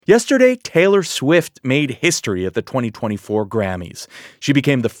Yesterday, Taylor Swift made history at the 2024 Grammys. She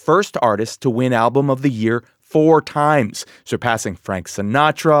became the first artist to win Album of the Year 4 times, surpassing Frank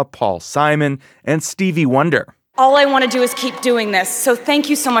Sinatra, Paul Simon, and Stevie Wonder. All I want to do is keep doing this, so thank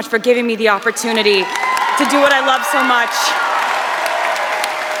you so much for giving me the opportunity to do what I love so much.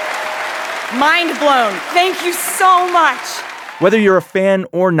 Mind blown. Thank you so much. Whether you're a fan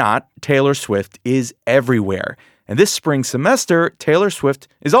or not, Taylor Swift is everywhere. And this spring semester, Taylor Swift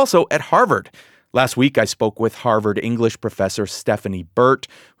is also at Harvard. Last week, I spoke with Harvard English professor Stephanie Burt,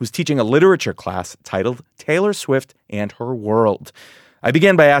 who's teaching a literature class titled Taylor Swift and Her World. I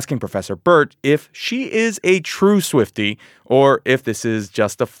began by asking Professor Burt if she is a true Swiftie or if this is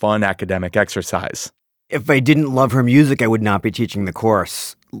just a fun academic exercise. If I didn't love her music, I would not be teaching the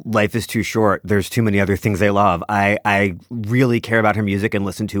course. Life is too short. There's too many other things I love. I really care about her music and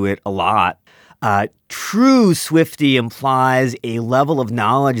listen to it a lot. True Swiftie implies a level of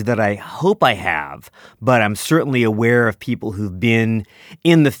knowledge that I hope I have, but I'm certainly aware of people who've been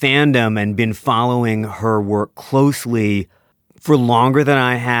in the fandom and been following her work closely for longer than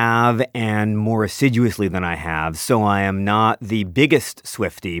I have and more assiduously than I have. So I am not the biggest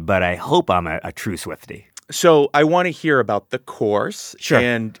Swiftie, but I hope I'm a true Swiftie. So I want to hear about the course Sure.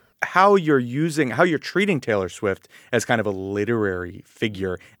 and how you're treating Taylor Swift as kind of a literary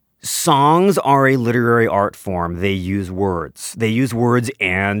figure. Songs are a literary art form. They use words. They use words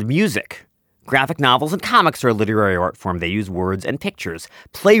and music. Graphic novels and comics are a literary art form. They use words and pictures.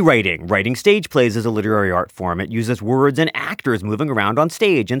 Playwriting, writing stage plays is a literary art form. It uses words and actors moving around on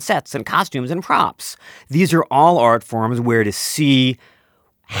stage and sets and costumes and props. These are all art forms where to see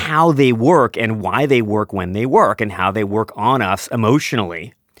how they work and why they work when they work and how they work on us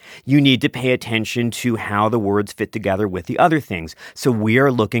emotionally. You need to pay attention to how the words fit together with the other things. So we are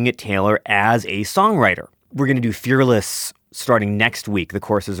looking at Taylor as a songwriter. We're going to do Fearless starting next week. The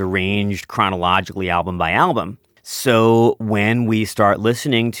course is arranged chronologically, album by album. So when we start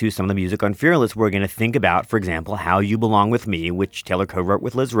listening to some of the music on Fearless, we're going to think about, for example, How You Belong With Me, which Taylor co-wrote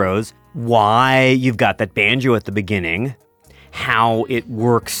with Liz Rose, why you've got that banjo at the beginning, how it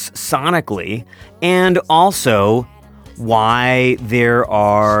works sonically, and also why there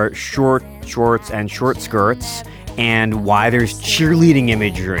are short shorts and short skirts, and why there's cheerleading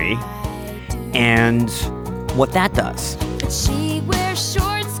imagery, and what that does. She wears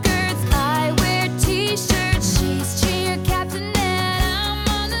short skirts, I wear t-shirts. She's cheer captain and I'm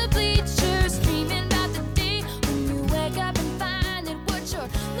on the bleachers, dreaming about the day when you wake up and find that what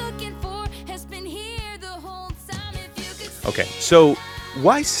you're looking for has been here the whole time. If you could see. Okay, so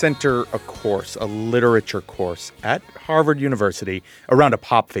why center a course, a literature course at Harvard University around a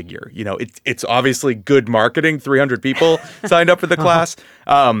pop figure? You know, it's obviously good marketing. 300 people signed up for the class.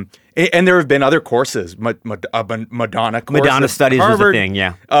 And there have been other courses, Madonna course Madonna at Studies Harvard, was a thing,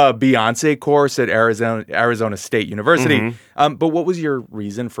 yeah. Beyonce course at Arizona State University. Mm-hmm. But what was your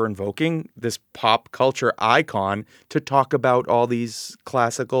reason for invoking this pop culture icon to talk about all these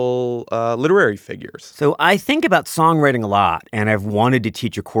classical literary figures? So I think about songwriting a lot, and I've wanted to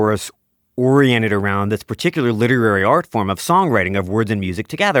teach a course oriented around this particular literary art form of songwriting, of words and music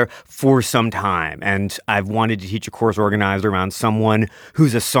together, for some time. And I've wanted to teach a course organized around someone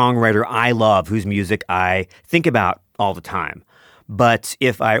who's a songwriter I love, whose music I think about all the time. But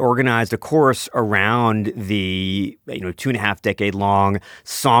if I organized a course around the 2.5-decade-long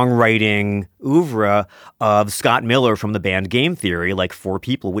songwriting oeuvre of Scott Miller from the band Game Theory, like 4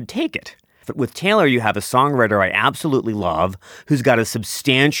 people would take it. But with Taylor, you have a songwriter I absolutely love who's got a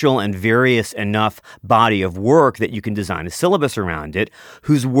substantial and various enough body of work that you can design a syllabus around it,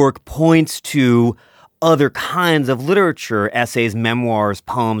 whose work points to other kinds of literature, essays, memoirs,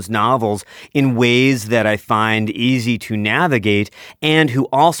 poems, novels, in ways that I find easy to navigate, and who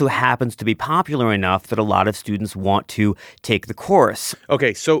also happens to be popular enough that a lot of students want to take the course.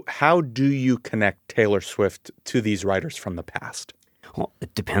 Okay, so how do you connect Taylor Swift to these writers from the past? Well,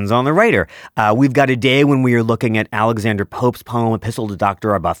 it depends on the writer. We've got a day when we are looking at Alexander Pope's poem Epistle to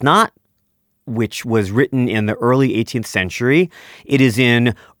Dr. Arbuthnot, which was written in the early 18th century. It is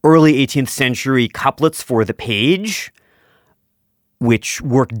in early 18th century couplets for the page, which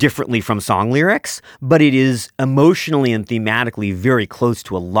work differently from song lyrics, but it is emotionally and thematically very close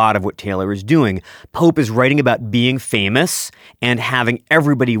to a lot of what Taylor is doing. Pope is writing about being famous and having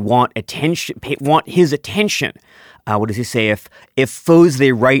everybody want his attention. What does he say? If foes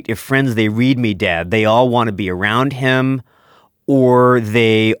they write, if friends they read me dead, they all want to be around him, or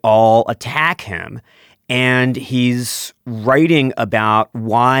they all attack him. And he's writing about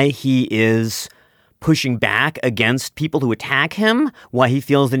why he is pushing back against people who attack him, why he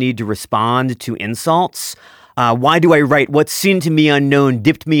feels the need to respond to insults. Why do I write what's sin to me unknown,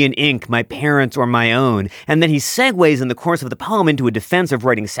 dipped me in ink, my parents or my own? And then he segues in the course of the poem into a defense of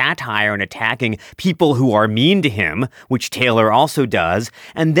writing satire and attacking people who are mean to him, which Taylor also does.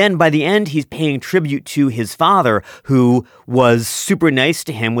 And then by the end, he's paying tribute to his father, who was super nice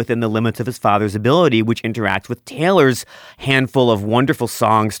to him within the limits of his father's ability, which interacts with Taylor's handful of wonderful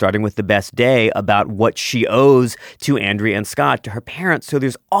songs, starting with The Best Day, about what she owes to Andrea and Scott, to her parents. So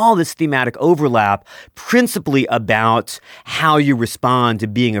there's all this thematic overlap, principally about how you respond to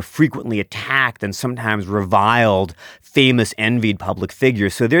being a frequently attacked and sometimes reviled, famous, envied public figure.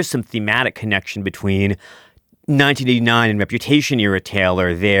 So there's some thematic connection between 1989 and Reputation era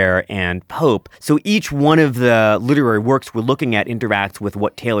Taylor there and Pope. So each one of the literary works we're looking at interacts with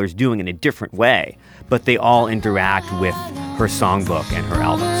what Taylor's doing in a different way, but they all interact with her songbook and her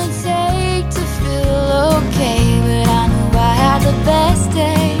albums. To feel okay, but I know I had the best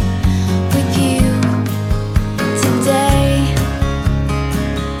day with you today.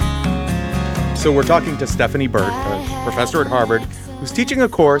 So we're talking to Stephanie Burt, a professor at Harvard, who's teaching a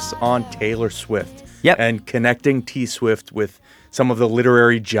course on Taylor Swift. Yep. And connecting T. Swift with some of the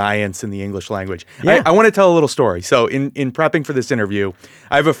literary giants in the English language. Yeah. I want to tell a little story. So in prepping for this interview,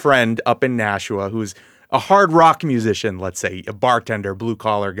 I have a friend up in Nashua who's a hard rock musician, let's say, a bartender,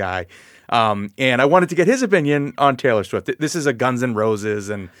 blue-collar guy. And I wanted to get his opinion on Taylor Swift. This is a Guns N' Roses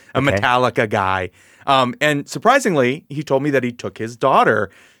and a Metallica guy. And surprisingly, he told me that he took his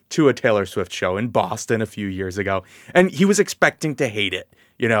daughter to a Taylor Swift show in Boston a few years ago. And he was expecting to hate it,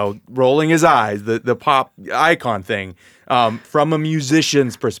 rolling his eyes, the pop icon thing from a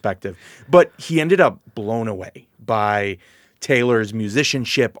musician's perspective. But he ended up blown away by Taylor's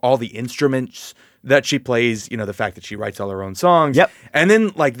musicianship, all the instruments that she plays, the fact that she writes all her own songs. Yep. And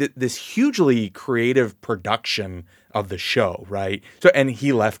then this hugely creative production of the show, right? So, and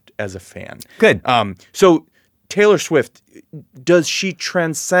he left as a fan. Good. So Taylor Swift, does she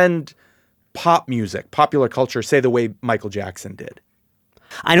transcend pop music, popular culture, say the way Michael Jackson did?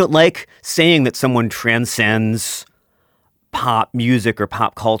 I don't like saying that someone transcends pop music or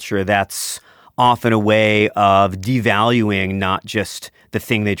pop culture. That's often a way of devaluing not just the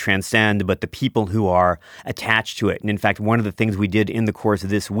thing they transcend, but the people who are attached to it. And in fact, one of the things we did in the course of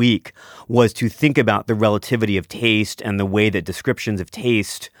this week was to think about the relativity of taste and the way that descriptions of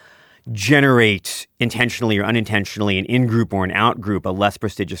taste generate intentionally or unintentionally an in-group or an out-group, a less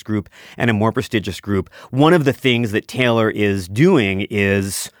prestigious group and a more prestigious group. One of the things that Taylor is doing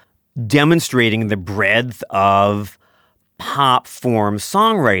is demonstrating the breadth of pop form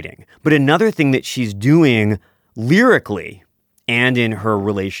songwriting. But another thing that she's doing lyrically and in her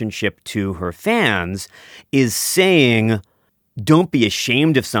relationship to her fans is saying, don't be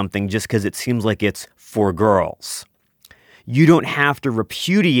ashamed of something just because it seems like it's for girls. You don't have to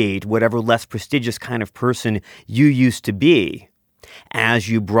repudiate whatever less prestigious kind of person you used to be as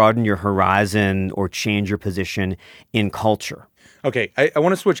you broaden your horizon or change your position in culture. Okay, I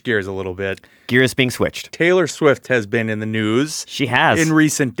want to switch gears a little bit. Gears being switched. Taylor Swift has been in the news. She has. In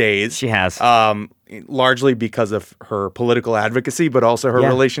recent days. She has. Largely because of her political advocacy, but also her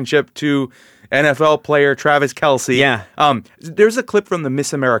relationship to NFL player Travis Kelce. Yeah. There's a clip from the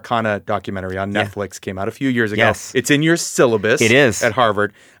Miss Americana documentary on Netflix, came out a few years ago. Yes. It's in your syllabus. It is. At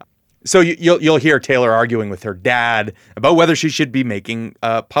Harvard. So you'll hear Taylor arguing with her dad about whether she should be making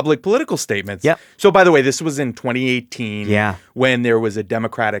public political statements. Yep. So, by the way, this was in 2018 Yeah. when there was a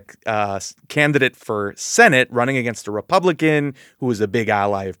Democratic candidate for Senate running against a Republican who was a big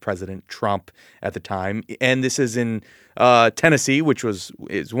ally of President Trump at the time. And this is in Tennessee, which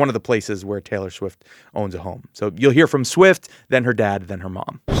is one of the places where Taylor Swift owns a home. So you'll hear from Swift, then her dad, then her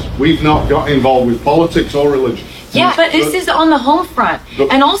mom. We've not got involved with politics or religion. Yeah, but this is on the home front.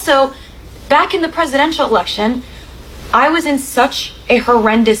 And also, back in the presidential election, I was in such a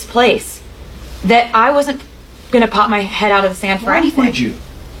horrendous place that I wasn't going to pop my head out of the sand for anything. Why would you?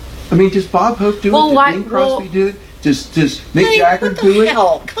 I mean, does Bob Hope do it? Did Bing Crosby do it? Does Mick Jagger do it?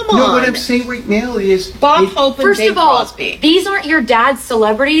 Hell? Come on. No, what I'm saying right now is Bob Hope and First Bing of all, Crosby. these aren't your dad's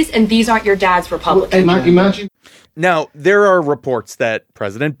celebrities and these aren't your dad's Republicans. Imagine. Now, there are reports that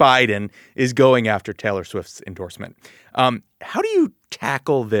President Biden is going after Taylor Swift's endorsement. How do you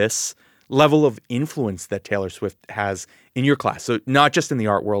tackle this level of influence that Taylor Swift has in your class? So not just in the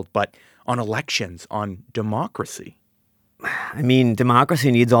art world, but on elections, on democracy. I mean, democracy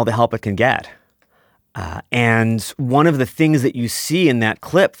needs all the help it can get. And one of the things that you see in that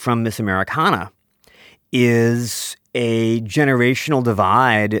clip from Miss Americana is a generational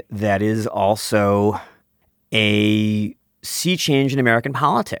divide that is also a sea change in American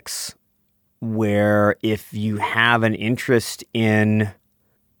politics, where if you have an interest in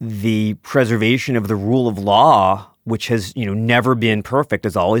the preservation of the rule of law, which has, never been perfect,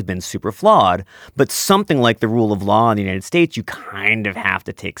 has always been super flawed. But something like the rule of law in the United States, you kind of have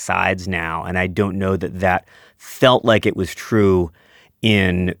to take sides now. And I don't know that felt like it was true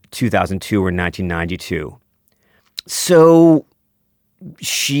in 2002 or 1992. So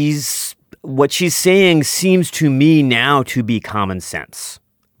what she's saying seems to me now to be common sense.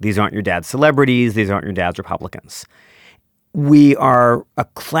 These aren't your dad's celebrities. These aren't your dad's Republicans. We are a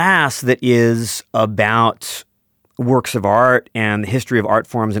class that is about works of art and the history of art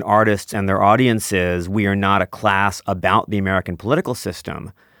forms and artists and their audiences. We are not a class about the American political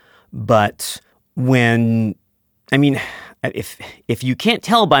system. But if you can't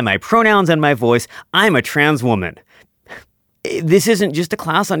tell by my pronouns and my voice, I'm a trans woman. This isn't just a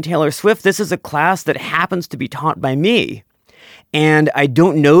class on Taylor Swift. This is a class that happens to be taught by me. And I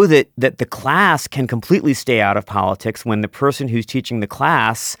don't know that the class can completely stay out of politics when the person who's teaching the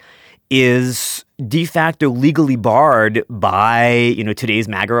class is de facto legally barred by, today's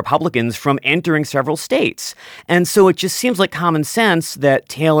MAGA Republicans from entering several states. And so it just seems like common sense that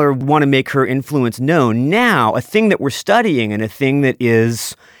Taylor would want to make her influence known. Now, a thing that we're studying and a thing that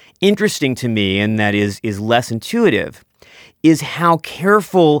is interesting to me and that is less intuitive is how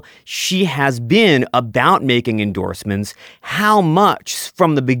careful she has been about making endorsements, how much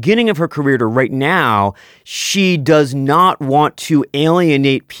from the beginning of her career to right now, she does not want to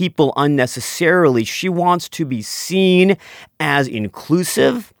alienate people unnecessarily. She wants to be seen as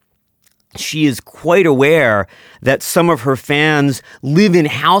inclusive. She is quite aware that some of her fans live in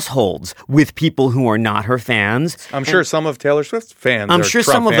households with people who are not her fans. I'm sure some of Taylor Swift's fans are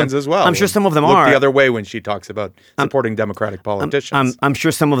Trump fans as well. I'm sure some of them look are. the other way when she talks about supporting Democratic politicians. I'm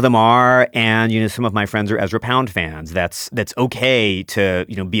sure some of them are, and some of my friends are Ezra Pound fans. That's okay to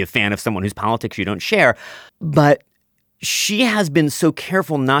be a fan of someone whose politics you don't share, but she has been so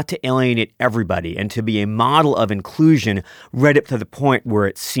careful not to alienate everybody and to be a model of inclusion right up to the point where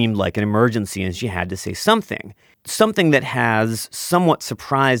it seemed like an emergency and she had to say something. Something that has somewhat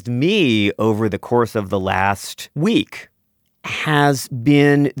surprised me over the course of the last week has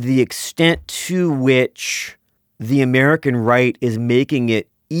been the extent to which the American right is making it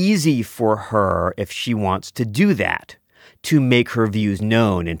easy for her, if she wants to do that, to make her views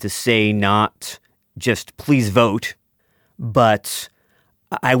known and to say not just please vote, but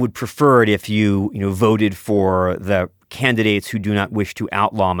I would prefer it if you voted for the candidates who do not wish to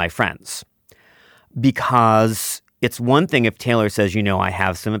outlaw my friends. Because it's one thing if Taylor says, I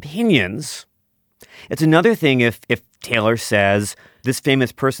have some opinions. It's another thing if Taylor says, this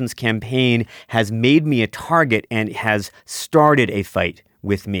famous person's campaign has made me a target and has started a fight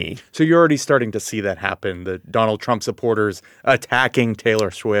with me. So you're already starting to see that happen, the Donald Trump supporters attacking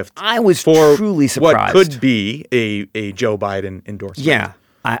Taylor Swift. I was for truly surprised. What could be a Joe Biden endorsement. Yeah.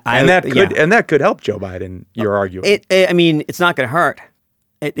 And that could help Joe Biden, you're arguing. It's not going to hurt.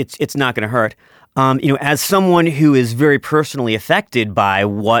 It's not going to hurt. As someone who is very personally affected by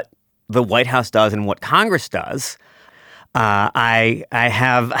what the White House does and what Congress does, I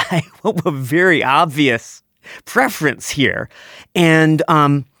have a very obvious preference here. And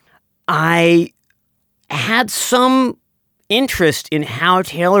I had some interest in how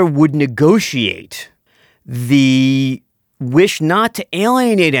Taylor would negotiate the wish not to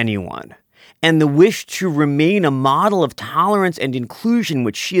alienate anyone and the wish to remain a model of tolerance and inclusion,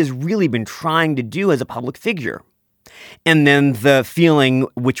 which she has really been trying to do as a public figure. And then the feeling,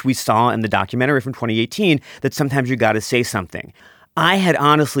 which we saw in the documentary from 2018, that sometimes you got to say something. I had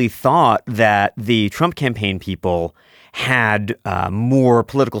honestly thought that the Trump campaign people had more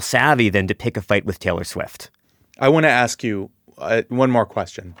political savvy than to pick a fight with Taylor Swift. I want to ask you one more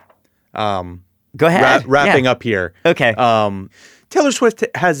question. Go ahead. Wrapping up here. Okay. Taylor Swift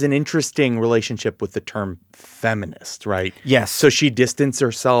has an interesting relationship with the term feminist, right? Yes. So she distanced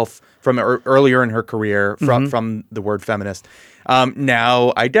herself from earlier in her career from the word feminist.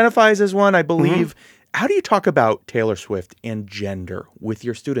 Now identifies as one, I believe. Mm-hmm. How do you talk about Taylor Swift and gender with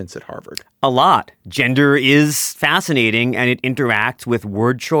your students at Harvard? A lot. Gender is fascinating, and it interacts with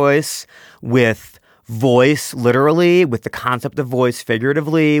word choice, with voice, literally, with the concept of voice,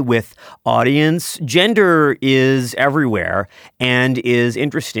 figuratively, with audience. Gender is everywhere and is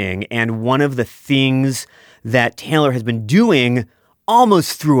interesting. And one of the things that Taylor has been doing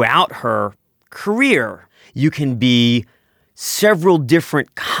almost throughout her career, you can be several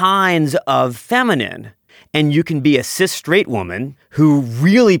different kinds of feminine. And you can be a cis straight woman who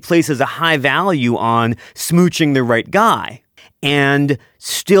really places a high value on smooching the right guy. and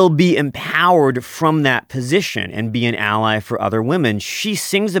still be empowered from that position and be an ally for other women. She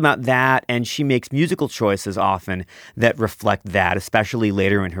sings about that, and she makes musical choices often that reflect that, especially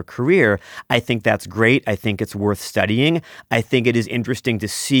later in her career. I think that's great. I think it's worth studying. I think it is interesting to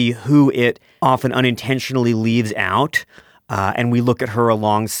see who it often unintentionally leaves out. And we look at her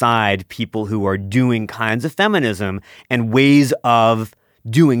alongside people who are doing kinds of feminism and ways of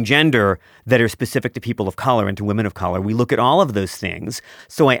doing gender that are specific to people of color and to women of color. We look at all of those things.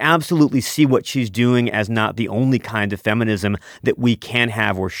 So I absolutely see what she's doing as not the only kind of feminism that we can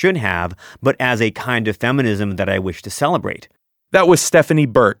have or should have, but as a kind of feminism that I wish to celebrate. That was Stephanie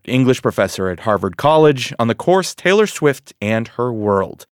Burt, English professor at Harvard College, on the course Taylor Swift and Her World.